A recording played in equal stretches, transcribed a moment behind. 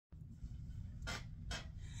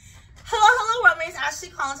Ashley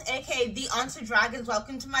Collins, aka The Onto Dragons.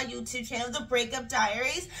 Welcome to my YouTube channel, The Breakup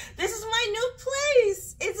Diaries. This is my new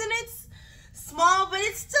place. Isn't it small, but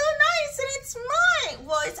it's still nice, and it's mine.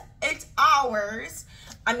 Well, it's ours.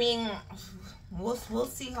 I mean, we'll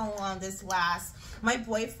see how long this lasts. My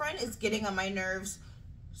boyfriend is getting on my nerves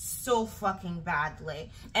so fucking badly,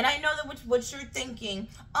 and I know that what you're thinking,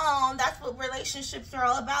 oh, that's what relationships are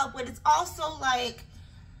all about, but it's also like,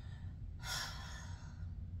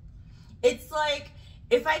 it's like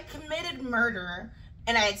if I committed murder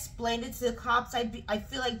and I explained it to the cops, I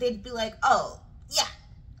feel like they'd be like, oh yeah,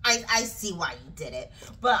 I see why you did it.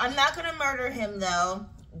 But I'm not gonna murder him though.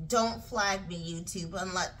 Don't flag me, YouTube,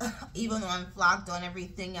 unless, even though I'm flagged on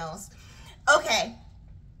everything else. Okay.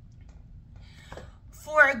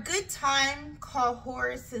 For a good time, call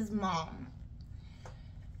Horace's mom.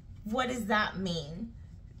 What does that mean?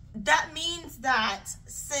 That means that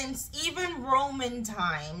since even Roman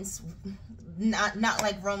times, not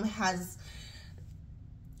like Rome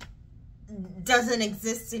doesn't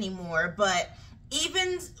exist anymore, but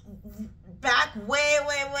even back way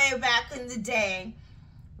back in the day,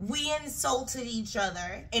 we insulted each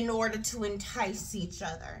other in order to entice each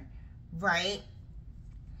other, right?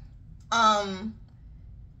 And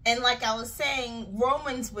like I was saying,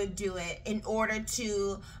 Romans would do it in order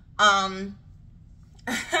to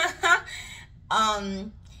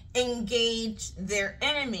engage their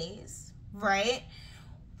enemies, right?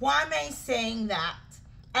 Why am I saying that?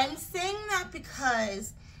 I'm saying that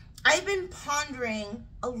because I've been pondering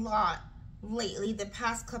a lot lately, the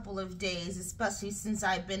past couple of days, especially since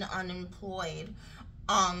I've been unemployed.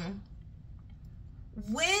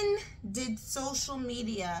 When did social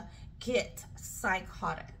media get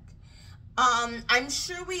psychotic? I'm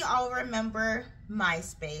sure we all remember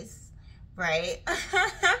MySpace, right?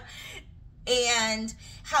 And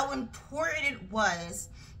how important it was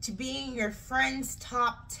to be in your friend's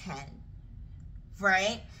top 10,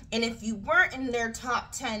 right? And if you weren't in their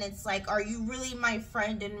top 10, it's like, are you really my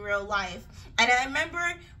friend in real life? And I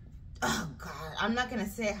remember, oh God, I'm not gonna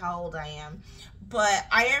say how old I am, but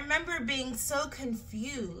I remember being so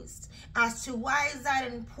confused as to why is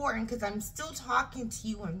that important, because I'm still talking to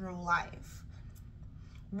you in real life.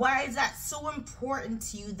 Why is that so important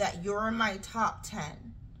to you that you're in my top 10?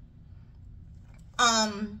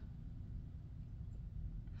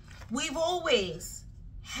 We've always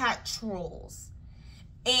had trolls,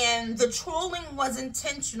 and the trolling was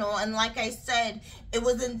intentional, and like I said, it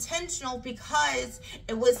was intentional because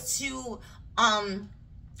it was to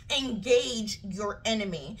engage your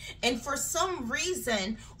enemy. And for some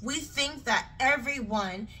reason, we think that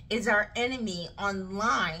everyone is our enemy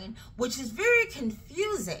online, which is very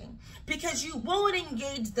confusing because you won't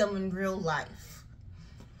engage them in real life.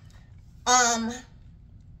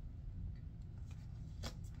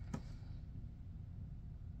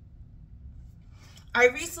 I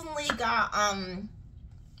recently got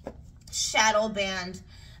shadow banned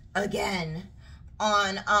again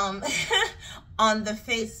on on the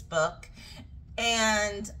Facebook,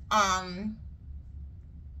 and I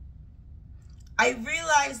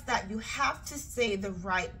realized that you have to say the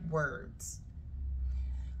right words,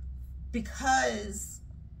 because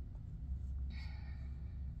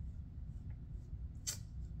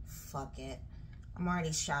fuck it, I'm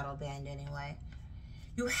already shadow banned anyway.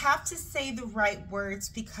 You have to say the right words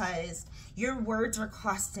because your words are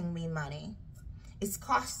costing me money. It's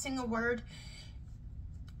costing a word.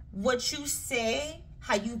 What you say,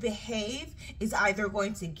 how you behave, is either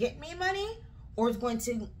going to get me money or it's going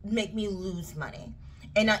to make me lose money.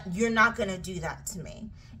 And you're not going to do that to me.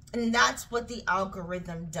 And that's what the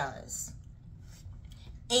algorithm does.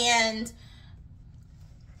 And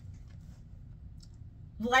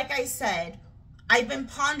like I said, I've been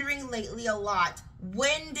pondering lately a lot.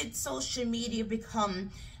 When did social media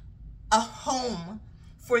become a home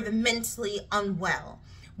for the mentally unwell?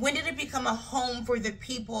 When did it become a home for the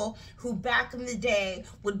people who back in the day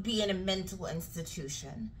would be in a mental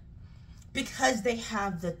institution? Because they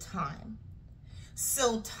have the time.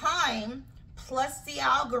 So time plus the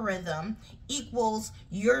algorithm equals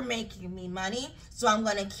you're making me money, so I'm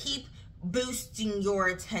going to keep boosting your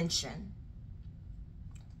attention.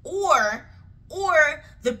 Or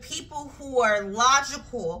the people who are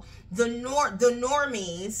logical, the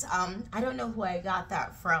normies, I don't know who I got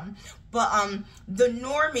that from, but the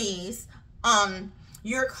normies,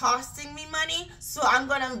 you're costing me money, so I'm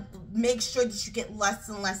gonna make sure that you get less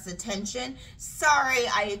and less attention. Sorry,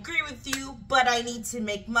 I agree with you, but I need to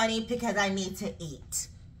make money because I need to eat.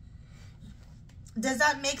 Does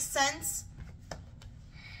that make sense?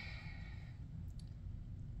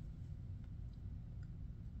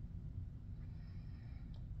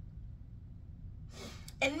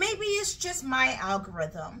 And maybe it's just my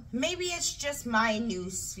algorithm. Maybe it's just my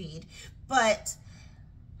news feed. But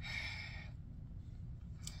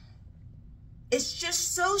it's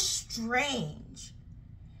just so strange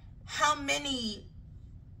how many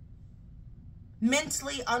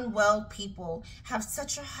mentally unwell people have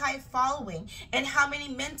such a high following, and how many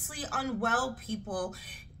mentally unwell people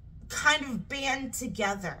kind of band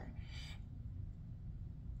together.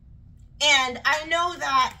 And I know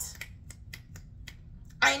that,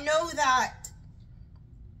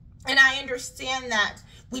 and I understand that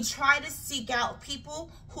we try to seek out people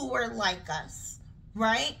who are like us,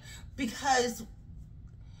 right? Because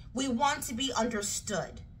we want to be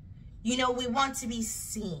understood. You know, we want to be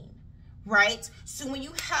seen, right? So when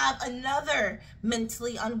you have another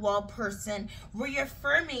mentally unwell person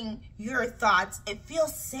reaffirming your thoughts, it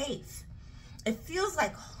feels safe. It feels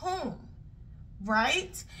like home,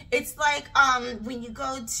 right? It's like when you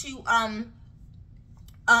go to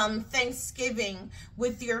Thanksgiving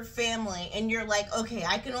with your family and you're like, okay,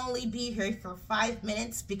 I can only be here for 5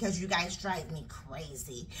 minutes because you guys drive me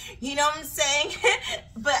crazy. You know what I'm saying?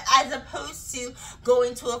 But as opposed to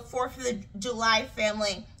going to a 4th of July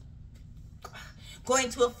family,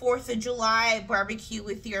 going to a 4th of July barbecue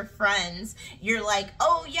with your friends, you're like,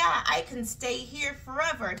 oh yeah, I can stay here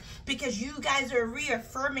forever because you guys are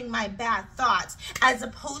reaffirming my bad thoughts, as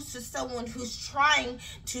opposed to someone who's trying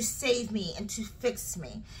to save me and to fix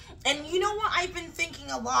me. And you know what? I've been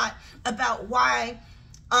thinking a lot about why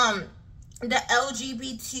the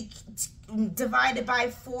LGBT divided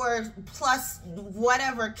by 4 plus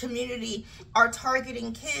whatever community are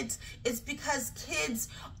targeting kids. Is because kids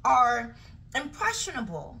are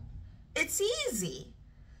impressionable. It's easy,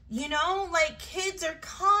 you know, like kids are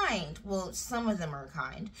kind. Well, some of them are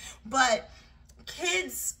kind, but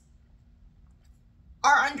kids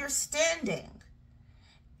are understanding.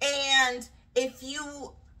 And if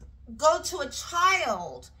you go to a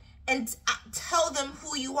child and tell them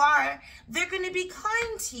who you are, they're going to be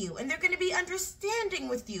kind to you and they're going to be understanding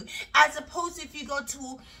with you, as opposed to if you go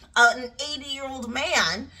to an 80-year-old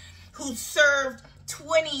man who served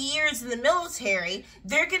 20 years in the military,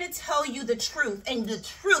 they're going to tell you the truth, and the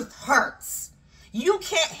truth hurts. You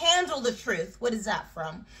can't handle the truth. What is that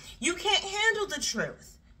from? You can't handle the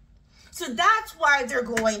truth. So that's why they're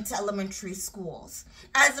going to elementary schools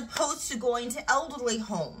as opposed to going to elderly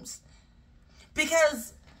homes,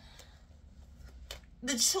 because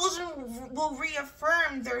the children will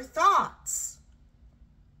reaffirm their thoughts.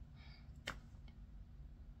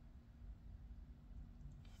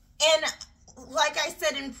 And like I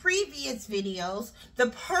said in previous videos, the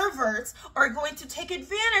perverts are going to take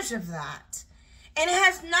advantage of that. And it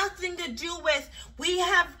has nothing to do with, we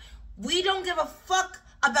don't give a fuck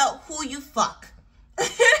about who you fuck.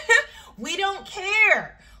 We don't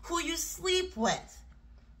care who you sleep with.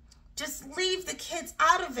 Just leave the kids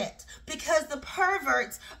out of it, because the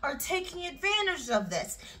perverts are taking advantage of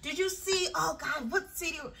this. Did you see, oh God, what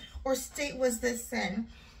city or state was this in?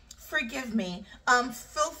 Forgive me.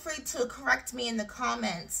 Feel free to correct me in the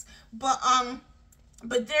comments. But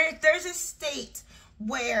there's a state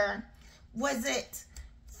where, was it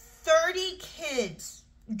 30 kids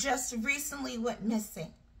just recently went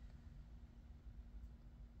missing?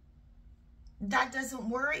 That doesn't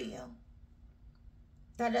worry you?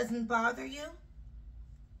 That doesn't bother you?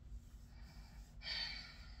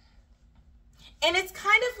 And it's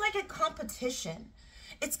kind of like a competition.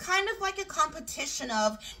 It's kind of like a competition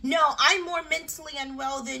of, no, I'm more mentally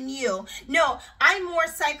unwell than you. No, I'm more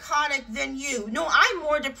psychotic than you. No, I'm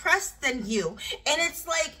more depressed than you. And it's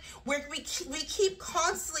like we keep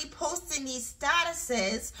constantly posting these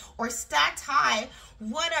statuses or stati,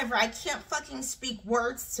 whatever. I can't fucking speak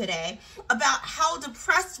words today, about how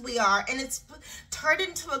depressed we are. And it's turned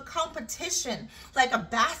into a competition, like a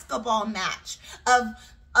basketball match of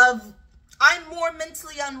I'm more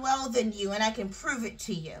mentally unwell than you, and I can prove it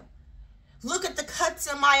to you. Look at the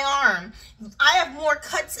cuts on my arm. I have more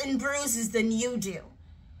cuts and bruises than you do.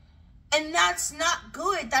 And that's not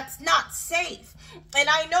good. That's not safe. And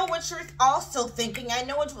I know what you're also thinking. I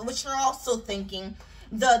know what you're also thinking.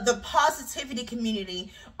 The positivity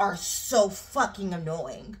community are so fucking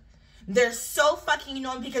annoying. They're so fucking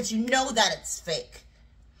annoying because you know that it's fake.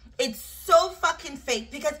 It's so fucking fake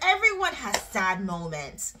because everyone has sad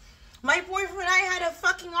moments. My boyfriend and I had a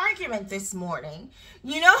fucking argument this morning.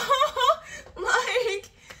 You know? Like,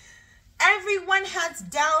 everyone has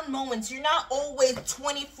down moments. You're not always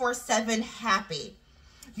 24/7 happy.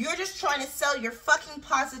 You're just trying to sell your fucking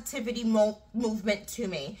positivity movement to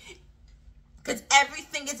me. Because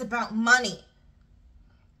everything is about money.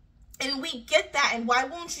 And we get that. And why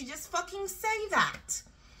won't you just fucking say that?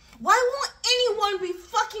 Why won't anyone be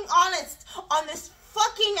fucking honest on this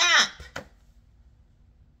fucking app?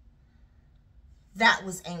 That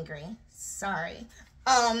was angry. Sorry.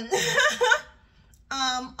 Why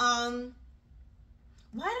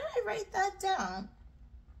did I write that down?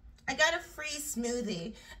 I got a free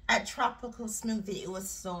smoothie at Tropical Smoothie. It was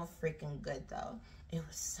so freaking good though. It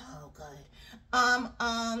was so good.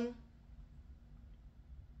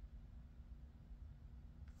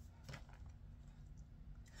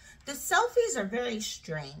 The selfies are very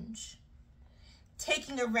strange.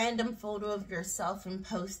 Taking a random photo of yourself and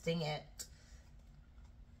posting it.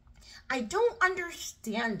 I don't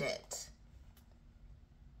understand it.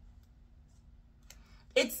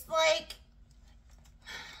 It's like,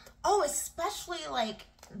 oh, especially like,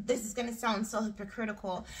 this is gonna sound so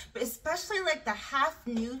hypocritical, but especially like the half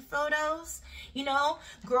nude photos, you know,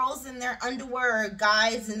 girls in their underwear or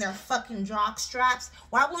guys in their fucking jock straps.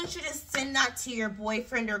 Why wouldn't you just send that to your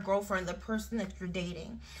boyfriend or girlfriend, the person that you're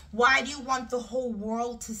dating? Why do you want the whole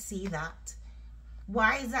world to see that?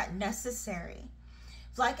 Why is that necessary?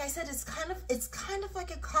 Like I said, it's kind of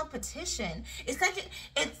like a competition. It's like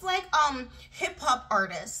hip hop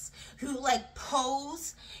artists who like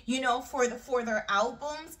pose, you know, for their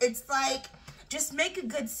albums. It's like, just make a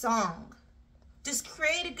good song. Just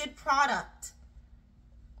create a good product.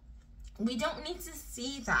 We don't need to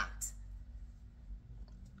see that.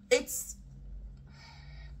 It's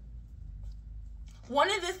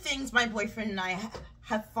one of the things my boyfriend and I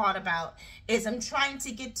have thought about is I'm trying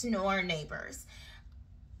to get to know our neighbors.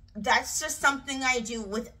 That's just something I do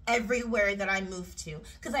with everywhere that I move to,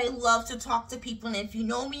 because I love to talk to people, and if you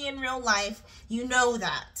know me in real life, you know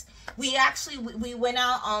that. We went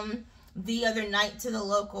out the other night to the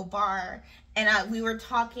local bar, and I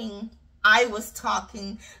was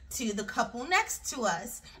talking to the couple next to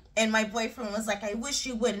us, and my boyfriend was like, I wish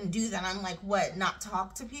you wouldn't do that. I'm like, what, not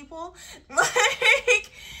talk to people?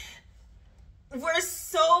 Like,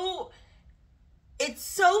 it's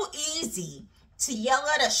so easy to yell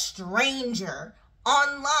at a stranger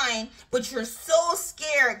online, but you're so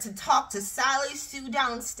scared to talk to Sally Sue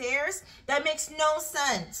downstairs. That makes no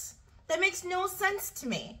sense. That makes no sense to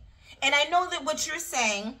me. And I know that what you're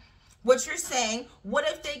saying, what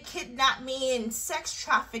if they kidnap me and sex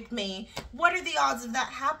traffic me? What are the odds of that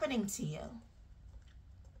happening to you?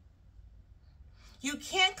 You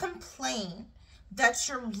can't complain that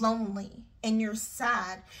you're lonely and you're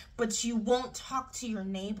sad, but you won't talk to your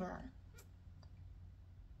neighbor.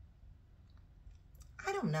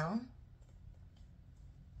 I don't know.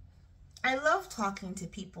 I love talking to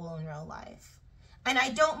people in real life. And I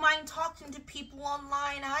don't mind talking to people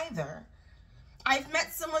online either. I've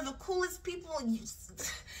met some of the coolest people. And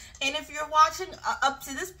if you're watching up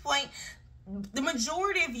to this point, the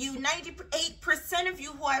majority of you, 98% of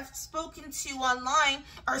you who I've spoken to online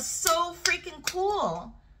are so freaking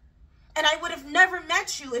cool. And I would have never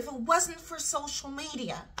met you if it wasn't for social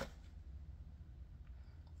media.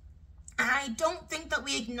 I don't think that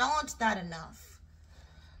we acknowledge that enough.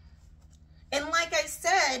 And like I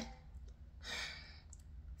said,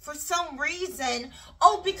 for some reason,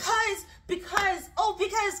 oh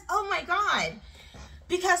my God,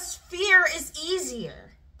 because fear is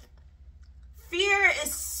easier. Fear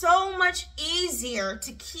is so much easier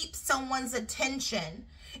to keep someone's attention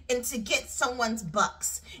and to get someone's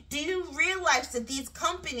bucks. Do you realize that these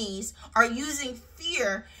companies are using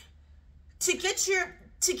fear to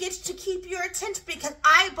keep your attention, because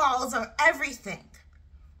eyeballs are everything.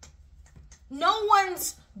 No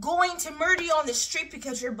one's going to murder you on the street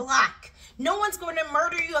because you're black. No one's going to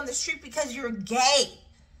murder you on the street because you're gay.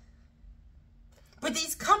 But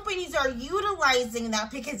these companies are utilizing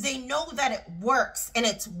that because they know that it works, and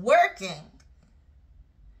it's working.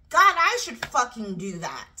 God, I should fucking do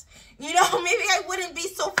that. You know, maybe I wouldn't be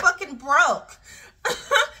so fucking broke.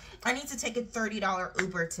 I need to take a $30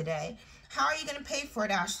 Uber today. How are you going to pay for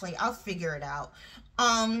it, Ashley? I'll figure it out.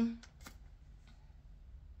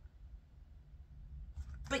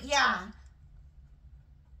 But yeah,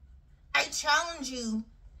 I challenge you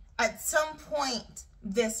at some point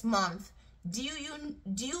this month. Do you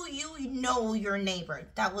know your neighbor?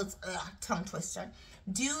 That was a tongue twister.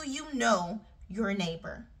 Do you know your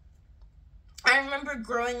neighbor? I remember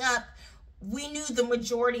growing up, we knew the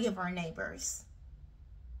majority of our neighbors.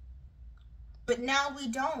 But now we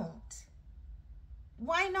don't.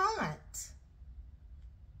 Why not?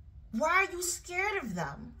 Why are you scared of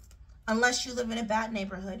them? Unless you live in a bad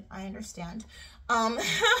neighborhood, I understand. Oh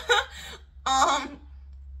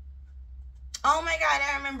my God,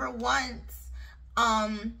 I remember once,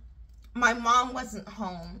 my mom wasn't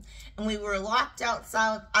home and we were locked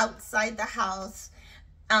outside the house.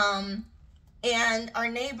 And our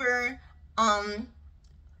neighbor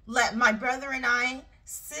let my brother and I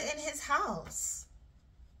sit in his house.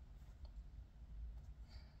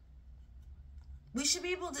 We should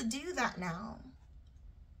be able to do that now.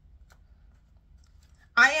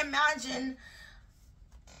 I imagine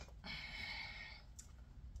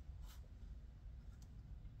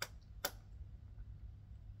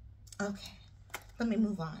okay, let me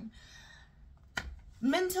move on.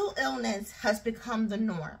 Mental illness has become the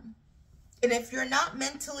norm. And if you're not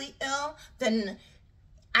mentally ill, then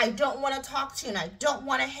I don't want to talk to you and I don't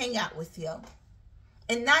want to hang out with you.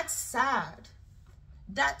 And that's sad.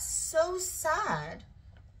 That's so sad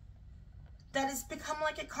that it's become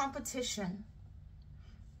like a competition.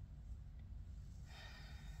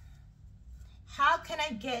 How can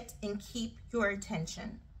I get and keep your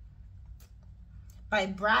attention? By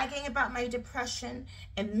bragging about my depression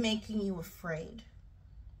and making you afraid.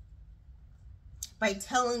 By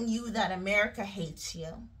telling you that America hates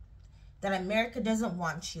you. That America doesn't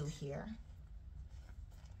want you here.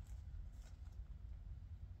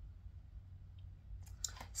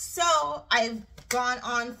 So I've gone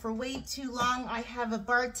on for way too long. I have a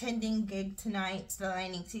bartending gig tonight that I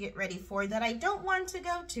need to get ready for that I don't want to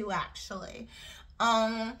go to actually.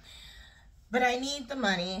 But I need the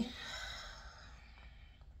money.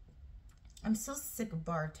 I'm so sick of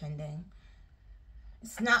bartending.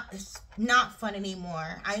 It's not fun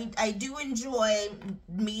anymore. I do enjoy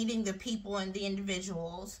meeting the people and the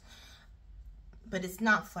individuals, but it's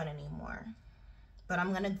not fun anymore. But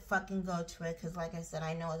I'm gonna fucking go to it because, like I said,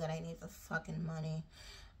 I know that I need the fucking money.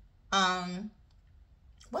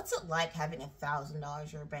 What's it like having $1,000 in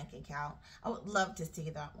your bank account? I would love to see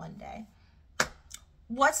that one day.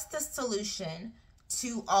 What's the solution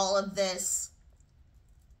to all of this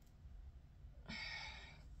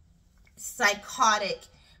psychotic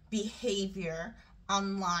behavior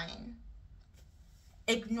online?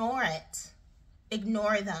 Ignore it.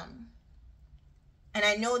 Ignore them. And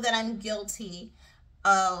I know that I'm guilty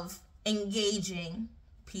of engaging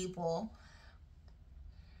people,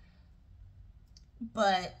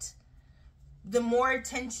 but the more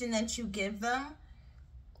attention that you give them,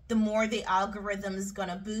 the more the algorithm is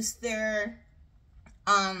gonna boost their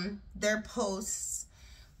posts,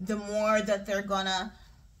 the more that they're gonna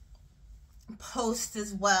post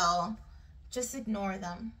as well. Just ignore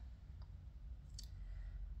them.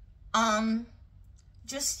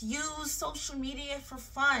 Just use social media for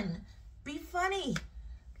fun. Be funny.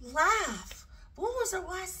 Laugh. When was the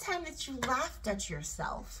last time that you laughed at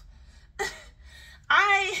yourself?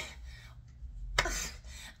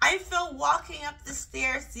 I felt walking up the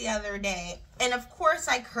stairs the other day, and of course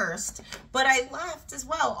I cursed, but I laughed as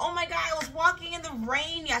well. Oh my God, I was walking in the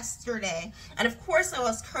rain yesterday, and of course I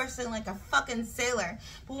was cursing like a fucking sailor.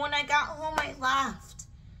 But when I got home, I laughed.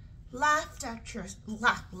 Laugh at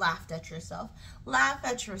yourself. Laugh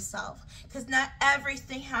at yourself, because not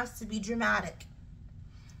everything has to be dramatic.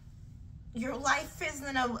 Your life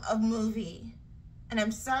isn't a movie, and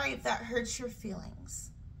I'm sorry if that hurts your feelings.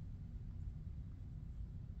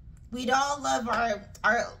 We'd all love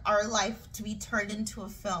our life to be turned into a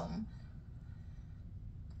film,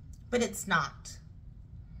 but it's not.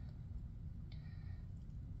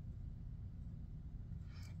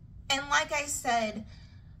 And like I said,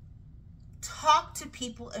 talk to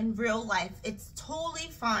people in real life. It's totally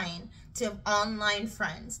fine to have online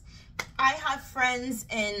friends. I have friends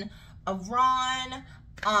in Iran,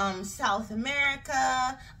 South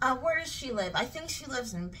America. Where does she live? I think she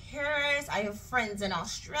lives in Paris. I have friends in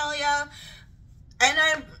Australia.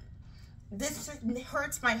 And this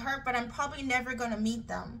hurts my heart, but I'm probably never going to meet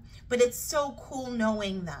them. But it's so cool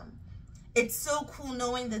knowing them. It's so cool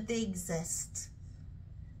knowing that they exist.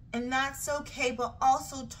 And that's okay, but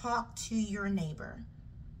also talk to your neighbor.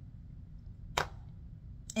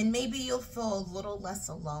 And maybe you'll feel a little less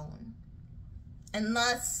alone.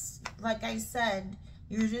 Unless, like I said,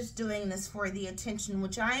 you're just doing this for the attention,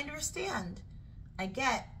 which I understand. I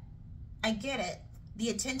get it. The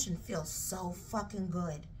attention feels so fucking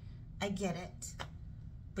good. I get it.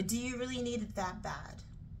 But do you really need it that bad?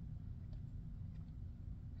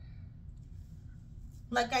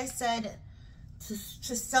 Like I said,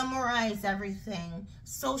 to summarize everything,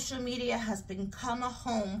 social media has become a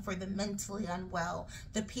home for the mentally unwell,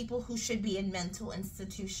 the people who should be in mental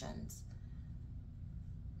institutions.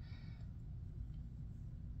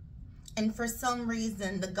 And for some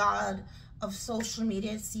reason, the God of social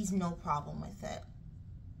media sees no problem with it.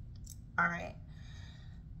 All right.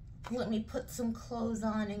 Let me put some clothes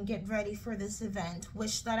on and get ready for this event.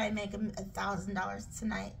 Wish that I make $1,000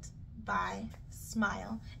 tonight. Bye.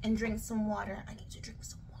 Smile. And drink some water. I need to drink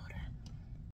some water.